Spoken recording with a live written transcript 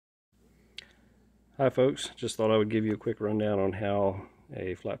Hi folks, just thought I would give you a quick rundown on how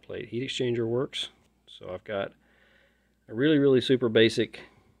a flat plate heat exchanger works. So I've got a really super basic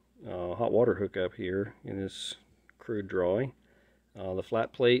hot water hookup here in this crude drawing. The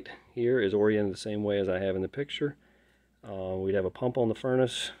flat plate here is oriented the same way as I have in the picture. We'd have a pump on the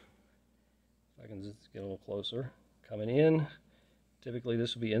furnace. If I can just get a little closer. Coming in, typically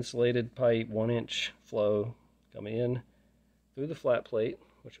this would be insulated pipe, 1-inch flow coming in through the flat plate,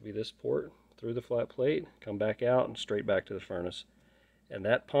 which would be this port, through the flat plate, come back out and straight back to the furnace. And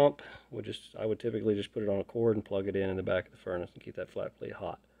that pump would I would typically just put it on a cord and plug it in the back of the furnace and keep that flat plate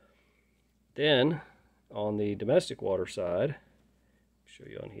hot. Then on the domestic water side, I'll show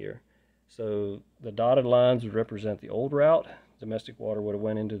you on here. So the dotted lines would represent the old route. Domestic water would have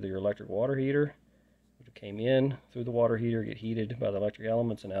went into your electric water heater, which came in through the water heater, get heated by the electric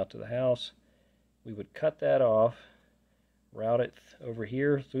elements and out to the house. We would cut that off, route it over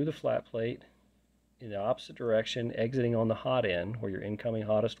here through the flat plate in the opposite direction, exiting on the hot end where your incoming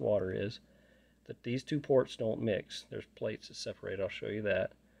hottest water is. That these two ports don't mix. There's plates that separate. I'll show you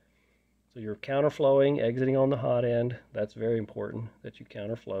that. So you're counterflowing, exiting on the hot end. That's very important that you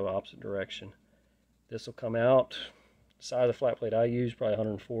counterflow opposite direction. This will come out. The size of the flat plate I use probably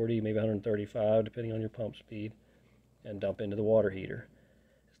 140, maybe 135, depending on your pump speed, and dump into the water heater.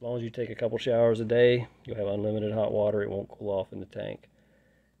 As long as you take a couple showers a day, you'll have unlimited hot water. It won't cool off in the tank.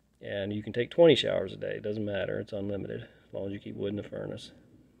 And you can take 20 showers a day. It doesn't matter. It's unlimited as long as you keep wood in the furnace.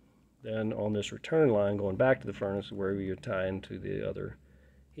 Then on this return line going back to the furnace is where you tie into the other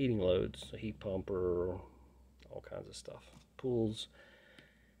heating loads, a heat pump or all kinds of stuff. Pools,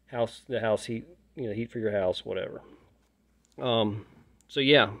 the house heat, heat for your house, whatever. So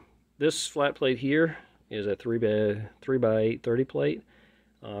yeah, this flat plate here is a 3x8 30 plate.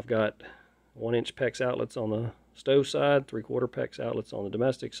 I've got 1-inch PEX outlets on the stove side, 3/4 PEX outlets on the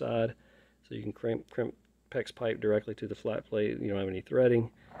domestic side, so you can crimp PEX pipe directly to the flat plate. You don't have any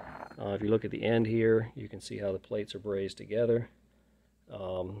threading. If you look at the end here, you can see how the plates are brazed together,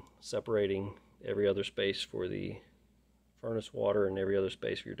 separating every other space for the furnace water and every other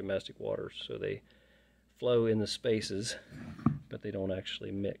space for your domestic water, so they flow in the spaces, but they don't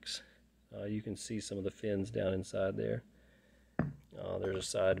actually mix. You can see some of the fins down inside there. There's a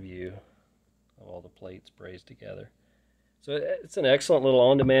side view of all the plates brazed together. So it's an excellent little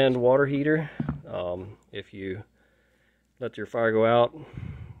on-demand water heater. If you let your fire go out,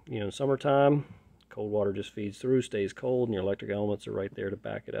 in summertime, cold water just feeds through, stays cold, and your electric elements are right there to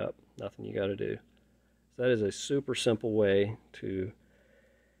back it up. Nothing you got to do. So that is a super simple way to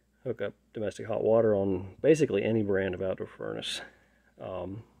hook up domestic hot water on basically any brand of outdoor furnace.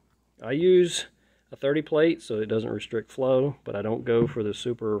 I use a 30 plate so it doesn't restrict flow, but I don't go for the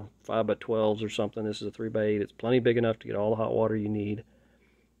super 5x12s or something. This is a 3x8. It's plenty big enough to get all the hot water you need,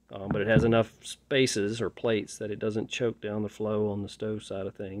 but it has enough spaces or plates that it doesn't choke down the flow on the stove side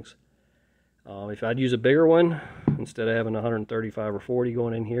of things. If I'd use a bigger one, instead of having 135 or 40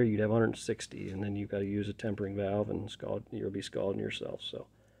 going in here, you'd have 160, and then you've got to use a tempering valve, and you'll be scalding yourself. So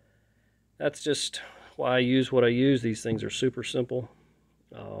that's just why I use what I use. These things are super simple.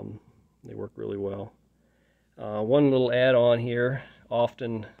 They work really well. One little add-on here,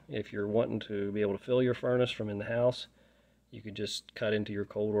 often if you're wanting to be able to fill your furnace from in the house, you could just cut into your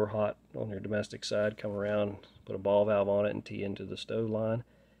cold or hot on your domestic side, come around, put a ball valve on it and tee into the stove line,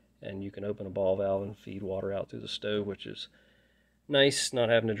 and you can open a ball valve and feed water out through the stove, which is nice, not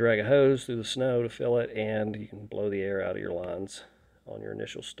having to drag a hose through the snow to fill it, and you can blow the air out of your lines on your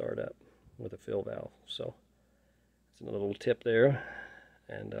initial startup with a fill valve. So that's another little tip there.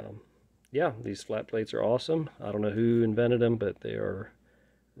 And yeah, these flat plates are awesome. I don't know who invented them, but they are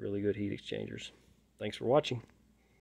really good heat exchangers. Thanks for watching.